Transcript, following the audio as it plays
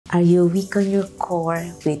Are you weak on your core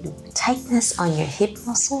with tightness on your hip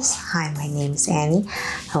muscles? Hi, my name is Annie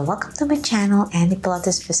and welcome to my channel, Annie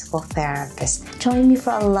Pilates Physical Therapist. Join me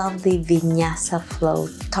for a lovely Vinyasa flow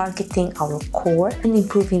targeting our core and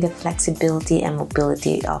improving the flexibility and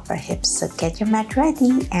mobility of our hips. So get your mat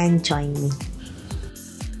ready and join me.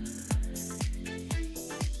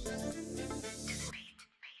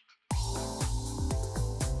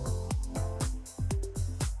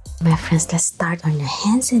 My friends, let's start on your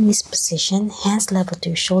hands in this position. Hands level to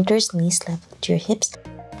your shoulders, knees level to your hips.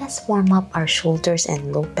 Let's warm up our shoulders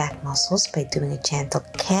and low back muscles by doing a gentle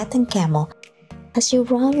cat and camel. As you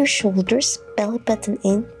round your shoulders, belly button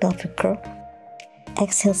in, pelvic curl.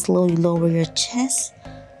 Exhale, slowly lower your chest.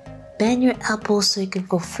 Bend your elbows so you can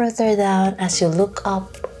go further down. As you look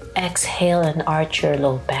up, exhale and arch your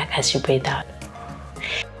low back as you breathe out.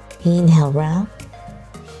 Inhale, round.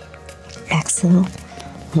 Exhale.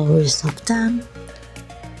 Lower yourself down.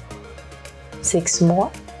 6 more.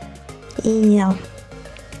 Inhale.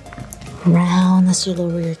 Round as you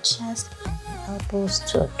lower your chest. Elbows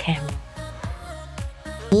to a camel.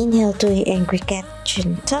 Inhale to an angry cat,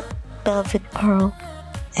 chin tuck, pelvic curl.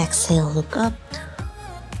 Exhale, look up.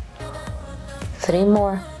 3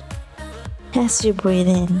 more. As you breathe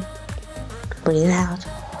in, breathe out.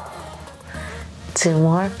 2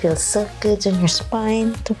 more. Feels so good on your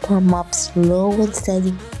spine to warm up slow and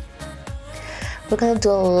steady. We're gonna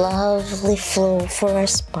do a lovely flow for our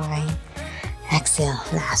spine. Exhale.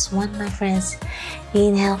 Last one, my friends.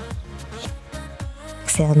 Inhale.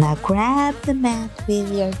 Exhale. Now grab the mat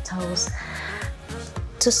with your toes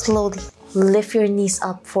to slowly lift your knees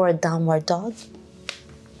up for a downward dog.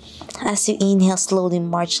 As you inhale, slowly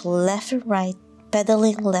march left and right,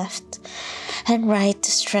 pedaling left and right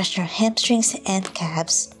to stretch your hamstrings and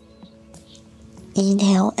calves.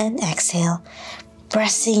 Inhale and exhale,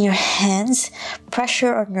 pressing your hands,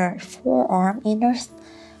 pressure on your forearm, inner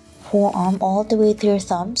forearm all the way to your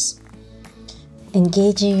thumbs,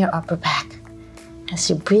 engaging your upper back as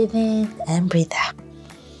you breathe in and breathe out.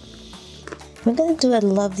 We're going to do a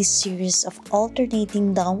lovely series of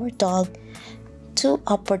alternating downward dog to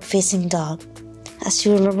upward facing dog. As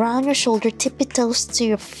you round your shoulder, tippy toes to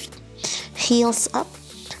your heels up.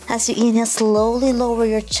 As you inhale, slowly lower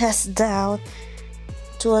your chest down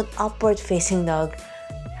to an upward facing dog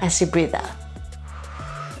as you breathe out.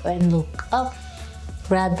 And look up.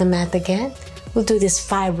 Grab the mat again. We'll do this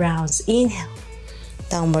 5 rounds. Inhale,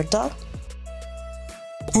 downward dog.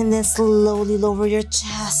 And then slowly lower your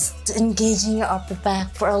chest, engaging your upper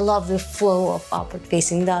back for a lovely flow of upward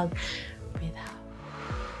facing dog. Breathe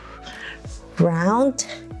out. Round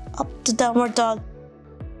up to downward dog.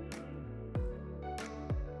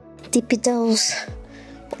 Tippy toes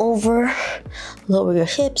over, lower your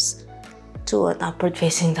hips to an upward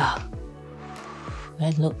facing dog.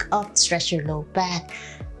 And look up, stretch your low back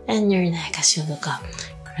and your neck as you look up.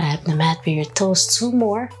 Grab the mat with your toes, 2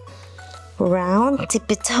 more. Round,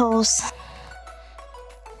 tippy toes.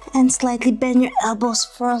 And slightly bend your elbows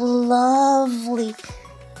for a lovely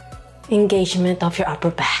engagement of your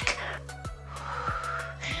upper back.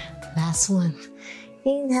 Last one.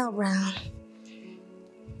 Inhale, round.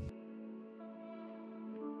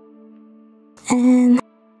 And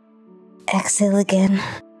exhale again.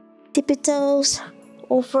 Tippy toes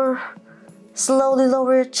over. Slowly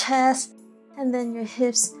lower your chest and then your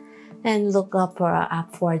hips and look up for an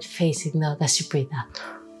upward facing dog as you breathe out.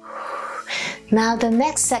 Now the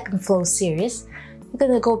next second flow series, we're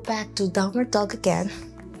gonna go back to downward dog again.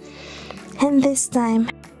 And this time,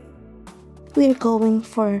 we're going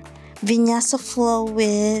for Vinyasa flow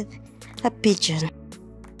with a pigeon.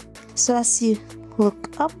 So as you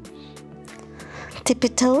look up, tippy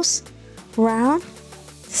toes, round,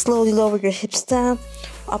 slowly lower your hips down,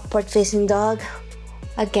 upward facing dog,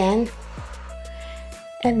 again,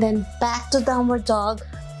 and then back to downward dog,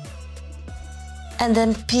 and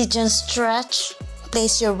then pigeon stretch.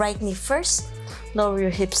 Place your right knee first, lower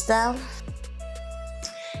your hips down,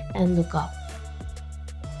 and look up.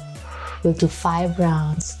 We'll do 5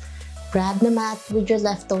 rounds. Grab the mat with your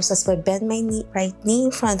left toes as I bend my right knee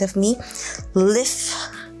in front of me, lift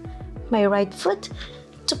my right foot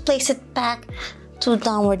to place it back to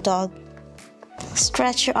downward dog.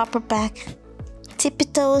 Stretch your upper back, tippy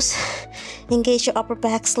toes, engage your upper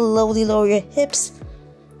back, slowly lower your hips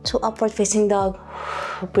to upward facing dog.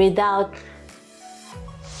 Breathe out,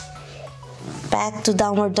 back to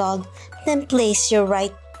downward dog. Then place your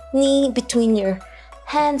right knee between your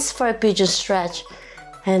hands for a pigeon stretch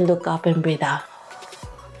and look up and breathe out.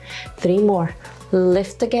 3 more.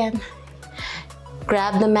 Lift again.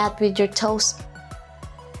 Grab the mat with your toes.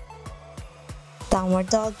 Downward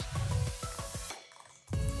dog.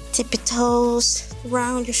 Tippy toes,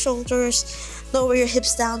 round your shoulders, lower your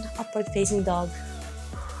hips down, upward facing dog.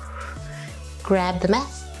 Grab the mat,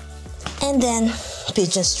 and then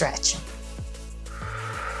pigeon stretch.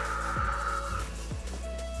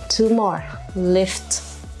 2 more. Lift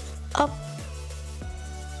up,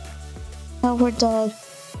 downward dog.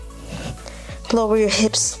 Lower your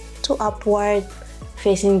hips to upward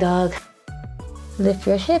facing dog. Lift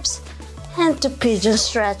your hips and to pigeon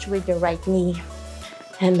stretch with your right knee.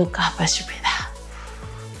 And look up as you breathe out.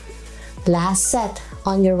 Last set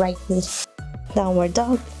on your right knee. Downward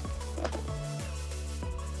dog.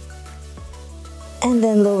 And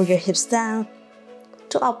then lower your hips down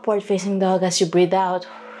to upward facing dog as you breathe out.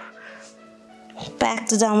 Back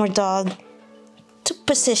to downward dog to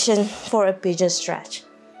position for a pigeon stretch.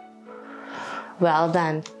 Well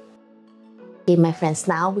done. Okay, my friends,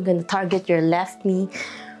 now we're going to target your left knee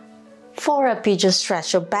for a pigeon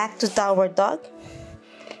stretch. So back to downward dog.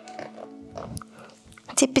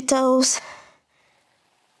 Tippy toes.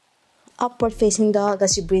 Upward facing dog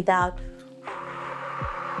as you breathe out.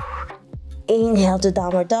 Inhale to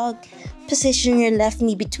downward dog. Position your left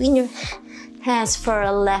knee between your hands for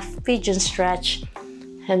a left pigeon stretch.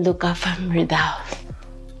 And look up and breathe out.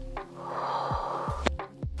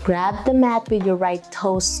 Grab the mat with your right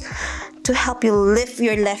toes to help you lift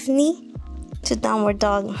your left knee to downward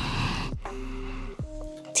dog.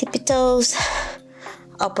 Tippy toes.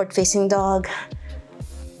 Upward facing dog.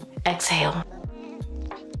 Exhale.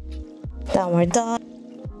 Downward dog.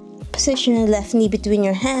 Position your left knee between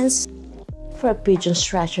your hands for a pigeon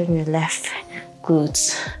stretch on your left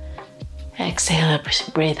glutes. Exhale,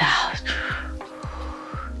 breathe out.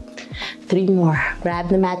 3 more. Grab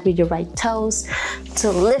the mat with your right toes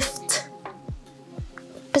to lift.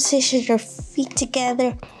 Position your feet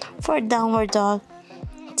together for a downward dog.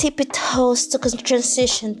 Tippy toes to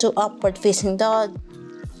transition to upward facing dog.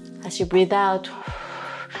 As you breathe out,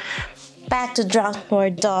 back to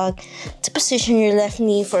downward dog to position your left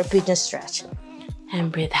knee for a pigeon stretch. And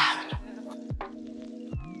breathe out.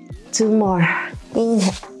 2 more.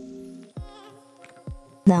 Inhale.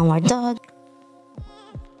 Downward dog.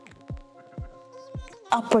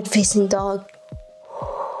 Upward facing dog.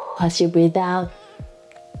 As you breathe out.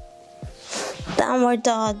 Downward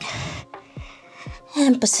dog.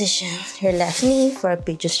 And position your left knee for a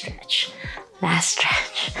pigeon stretch. Last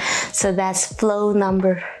stretch. So that's flow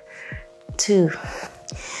number 2.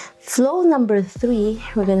 Flow number 3,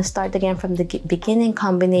 we're going to start again from the beginning,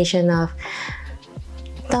 combination of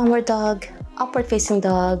downward dog, upward facing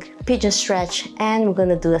dog, pigeon stretch, and we're going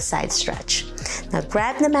to do a side stretch. Now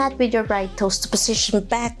grab the mat with your right toes to position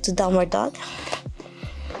back to downward dog.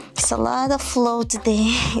 It's a lot of flow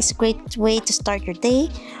today. It's a great way to start your day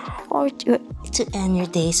or to end your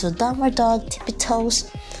day. So downward dog, tippy toes,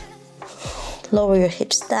 lower your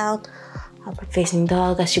hips down, upward facing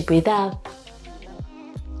dog as you breathe out.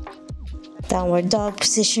 Downward dog,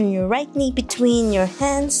 position your right knee between your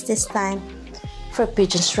hands this time for a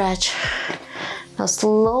pigeon stretch. Now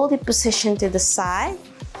slowly position to the side.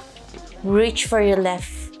 Reach for your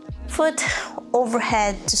left foot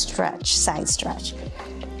overhead to stretch, side stretch.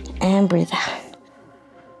 And breathe out.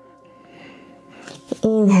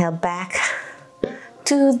 Inhale back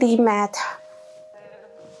to the mat.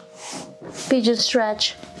 Pigeon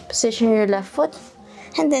stretch. Position your left foot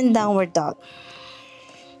and then downward dog.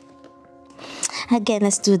 Again,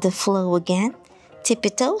 let's do the flow again. Tippy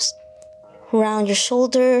toes. Round your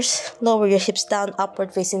shoulders. Lower your hips down.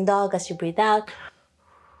 Upward facing dog as you breathe out.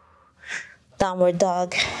 Downward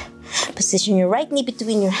dog. Position your right knee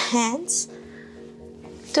between your hands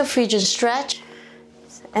to pigeon stretch.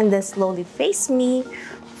 And then slowly face me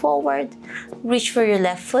forward. Reach for your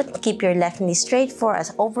left foot. Keep your left knee straight for an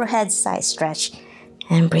overhead side stretch.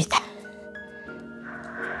 And breathe out.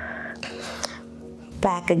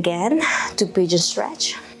 Back again to pigeon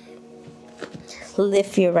stretch.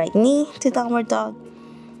 Lift your right knee to downward dog.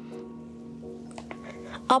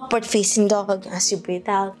 Upward facing dog as you breathe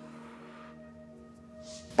out.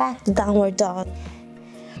 Back to downward dog.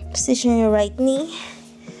 Position your right knee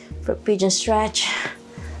for pigeon stretch.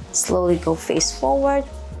 Slowly go face forward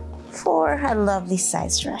for a lovely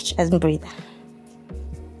side stretch and breathe out.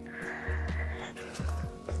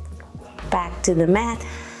 Back to the mat.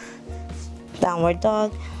 Downward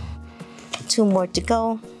dog. 2 more to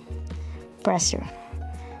go. Press your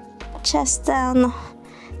chest down.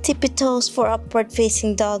 Tippy toes for upward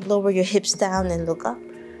facing dog. Lower your hips down and look up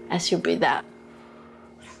as you breathe out.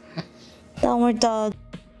 Downward dog.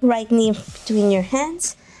 Right knee between your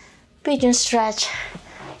hands. Pigeon stretch.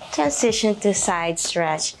 Transition to side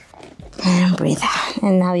stretch. And breathe out.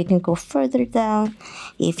 And now you can go further down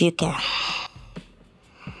if you can.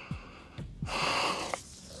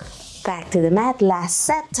 Back to the mat. Last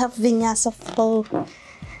set of Vinyasa flow.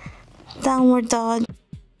 Downward dog.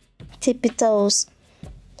 Tippy toes.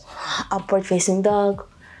 Upward facing dog.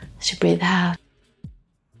 As you breathe out.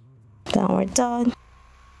 Downward dog.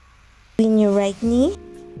 Between your right knee.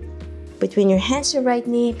 Between your hands, your right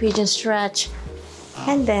knee. Pigeon stretch.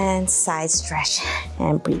 And then side stretch.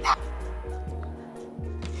 And breathe out.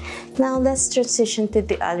 Now let's transition to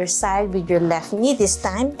the other side with your left knee. This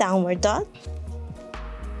time, downward dog.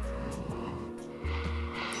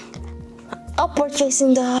 Upward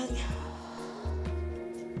facing dog.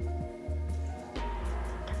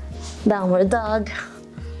 Downward dog.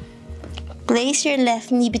 Place your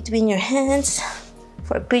left knee between your hands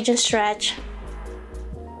for a pigeon stretch.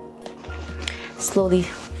 Slowly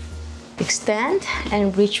extend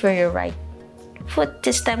and reach for your right foot,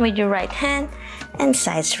 this time with your right hand, and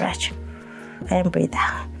side stretch. And breathe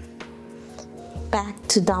out. Back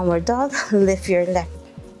to downward dog. Lift your left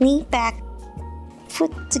knee back,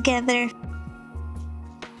 foot together.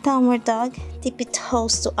 Downward dog. Tippy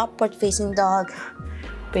toes to upward facing dog.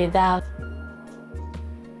 Breathe out.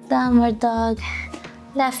 Downward dog.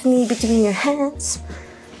 Left knee between your hands.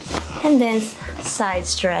 And then side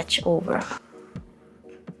stretch over.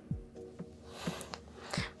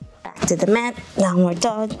 Back to the mat. Downward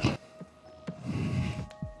dog.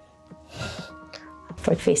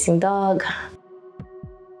 Upward facing dog.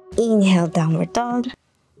 Inhale, downward dog.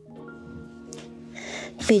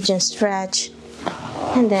 Pigeon stretch.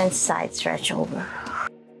 And then side stretch over.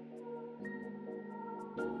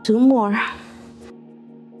 2 more.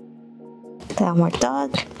 Downward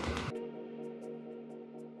dog.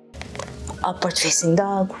 Upward facing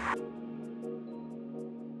dog.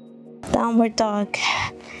 Downward dog.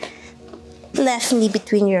 Left knee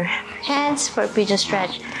between your hands for a pigeon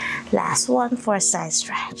stretch. Last one for a side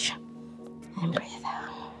stretch. And breathe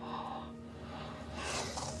out.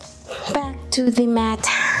 Back to the mat.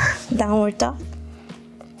 Downward dog.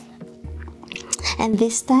 And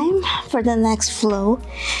this time, for the next flow,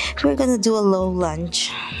 we're gonna do a low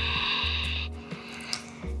lunge.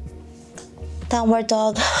 Downward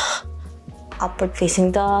dog, upward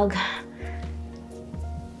facing dog,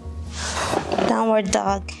 downward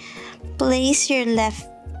dog. Place your left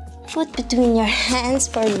foot between your hands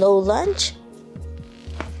for a low lunge.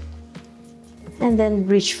 And then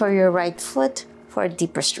reach for your right foot for a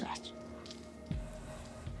deeper stretch.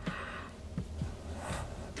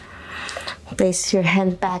 Place your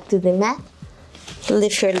hand back to the mat.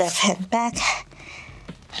 Lift your left hand back.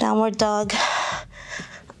 Downward dog.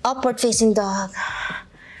 Upward facing dog.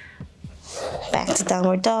 Back to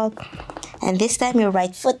downward dog. And this time your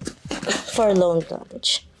right foot for a low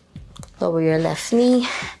lunge. Lower your left knee.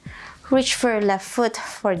 Reach for your left foot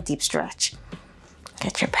for a deep stretch.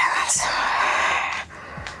 Get your balance.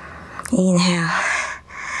 Inhale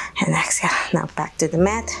and exhale. Now back to the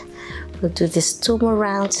mat. We'll do this 2 more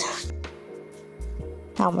rounds.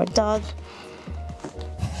 Downward dog.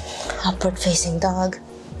 Upward facing dog.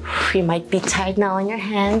 You might be tight now on your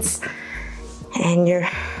hands and your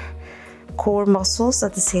core muscles,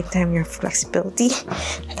 at the same time your flexibility.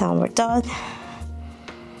 Downward dog.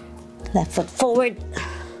 Left foot forward.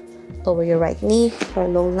 Lower your right knee for a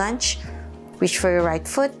low lunge. Reach for your right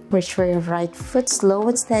foot. Reach for your right foot, slow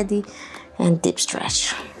and steady, and deep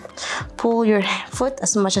stretch. Pull your foot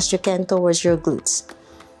as much as you can towards your glutes.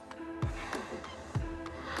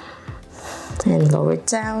 And lower it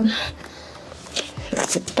down.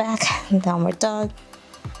 Left foot back, downward dog.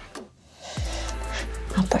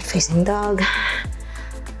 Upward facing dog.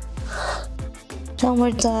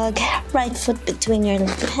 Downward dog. Right foot between your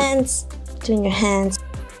left hands.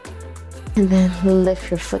 And then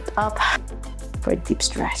lift your foot up for a deep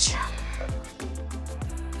stretch.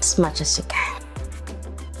 As much as you can.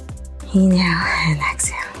 Inhale and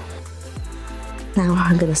exhale. Now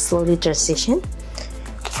I'm gonna slowly transition.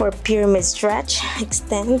 For a pyramid stretch,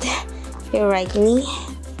 extend your right knee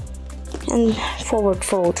and forward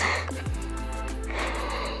fold.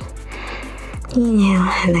 Inhale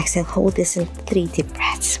and exhale. Hold this in 3 deep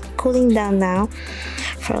breaths. Cooling down now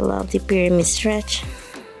for a lovely pyramid stretch.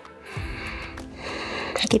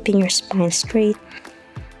 Keeping your spine straight.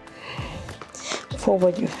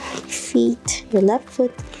 Forward your feet, your left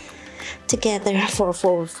foot together for a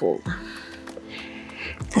forward fold.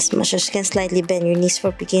 As much as you can, slightly bend your knees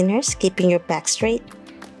for beginners, keeping your back straight.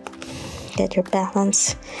 Get your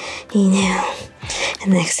balance. Inhale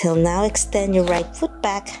and exhale. Now extend your right foot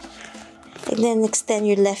back. And then extend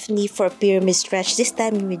your left knee for a pyramid stretch, this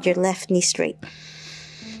time with your left knee straight.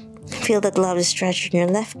 Feel that lovely stretch in your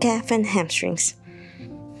left calf and hamstrings.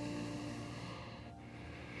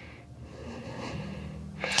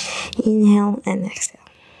 Inhale and exhale.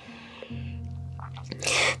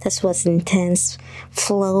 That was intense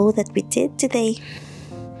flow that we did today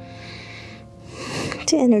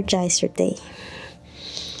to energize your day.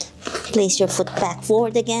 Place your foot back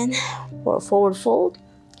forward again for a forward fold.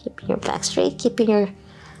 Keeping your back straight, you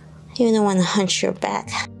don't want to hunch your back.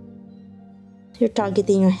 You're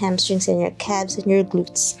targeting your hamstrings and your calves and your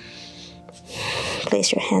glutes.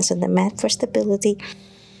 Place your hands on the mat for stability.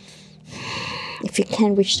 If you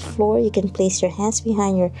can't reach the floor, you can place your hands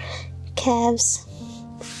behind your calves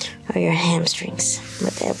or your hamstrings,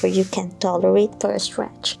 whatever you can tolerate for a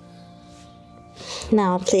stretch.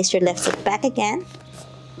 Now place your left foot back again.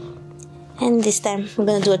 And this time, we're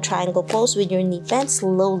going to do a triangle pose with your knee bent.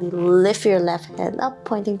 Slowly lift your left hand up,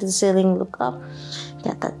 pointing to the ceiling. Look up.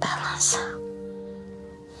 Get that balance.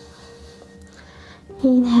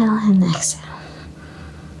 Inhale and exhale.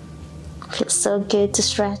 Feels so good to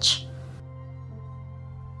stretch.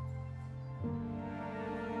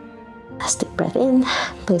 Last deep breath in.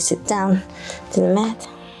 Place it down to the mat.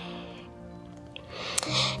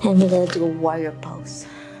 And we're going to do a warrior pose.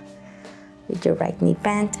 With your right knee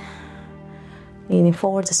bent. Leaning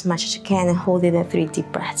forward as much as you can and hold it in 3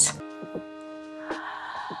 deep breaths.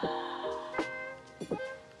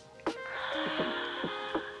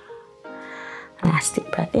 Last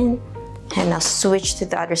deep breath in. And now switch to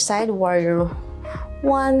the other side. Warrior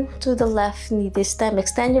 1 to the left knee this time.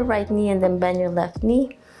 Extend your right knee and then bend your left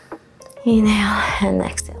knee. Inhale and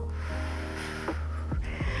exhale.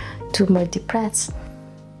 2 more deep breaths.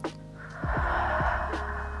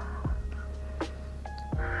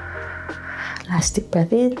 Last deep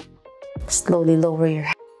breath in. Slowly lower your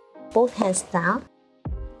both hands down.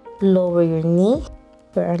 Lower your knee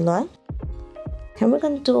for our lunge. And we're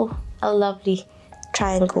going to do a lovely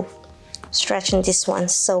triangle stretch in this one.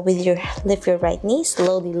 So with your lift your right knee,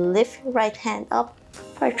 slowly lift your right hand up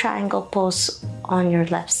for a triangle pose on your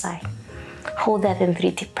left side. Hold that in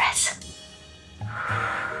 3 deep breaths.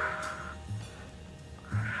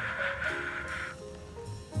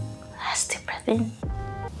 Last deep breath in.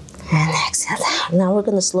 And exhale out. Now we're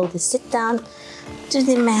going to slowly sit down to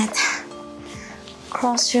the mat.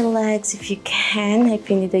 Cross your legs if you can, if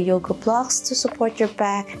you need the yoga blocks to support your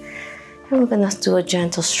back. And we're going to do a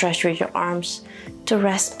gentle stretch with your arms to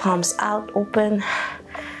rest, palms out, open,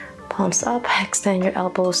 palms up. Extend your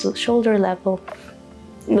elbows, shoulder level.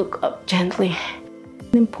 Look up gently.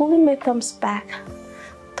 Then pulling my thumbs back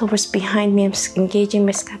towards behind me. I'm engaging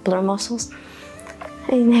my scapular muscles.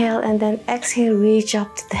 Inhale and then exhale, reach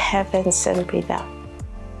up to the heavens and breathe out.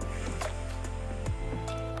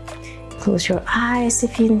 Close your eyes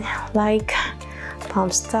if you like.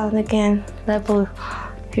 Palms down again. Level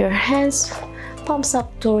your hands. Palms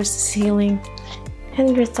up towards the ceiling.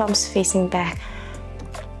 And your thumbs facing back.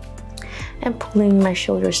 And pulling my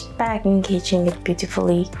shoulders back, engaging it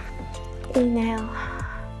beautifully. Inhale.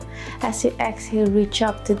 As you exhale, reach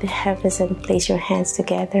up to the heavens and place your hands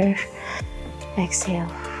together. Exhale.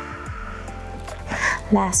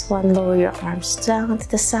 Last one, lower your arms down to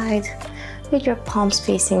the side with your palms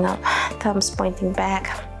facing up, thumbs pointing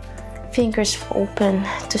back, fingers open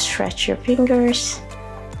to stretch your fingers,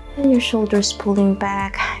 and your shoulders pulling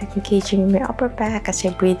back, engaging your upper back as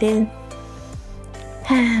you breathe in.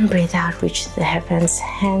 And breathe out, reach to the heavens,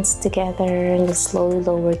 hands together, and then slowly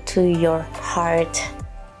lower to your heart.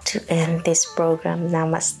 To end this program.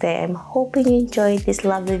 Namaste. I'm hoping you enjoyed this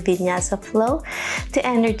lovely Vinyasa flow to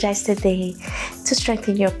energize the day, to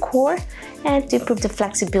strengthen your core, and to improve the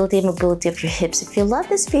flexibility and mobility of your hips. If you love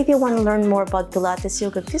this video, want to learn more about Pilates,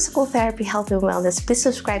 yoga, physical therapy, health and wellness, please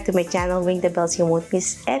subscribe to my channel, ring the bell so you won't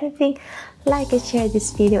miss anything. Like and share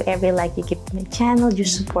this video. Every like you give to my channel, you're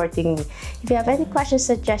supporting me. If you have any questions,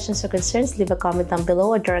 suggestions, or concerns, leave a comment down below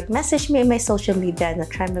or direct message me in my social media, and I'll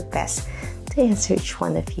try my best to answer each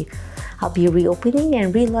one of you. I'll be reopening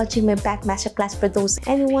and relaunching my back masterclass for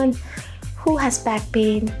anyone who has back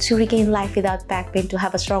pain, to regain life without back pain, to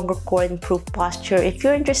have a stronger core and improve posture. If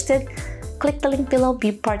you're interested, click the link below,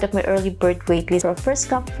 be part of my early bird waitlist for a first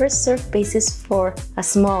come, first served basis for a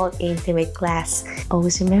small, intimate class.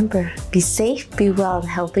 Always remember, be safe, be well, and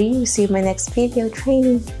healthy. See you in my next video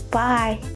training. Bye!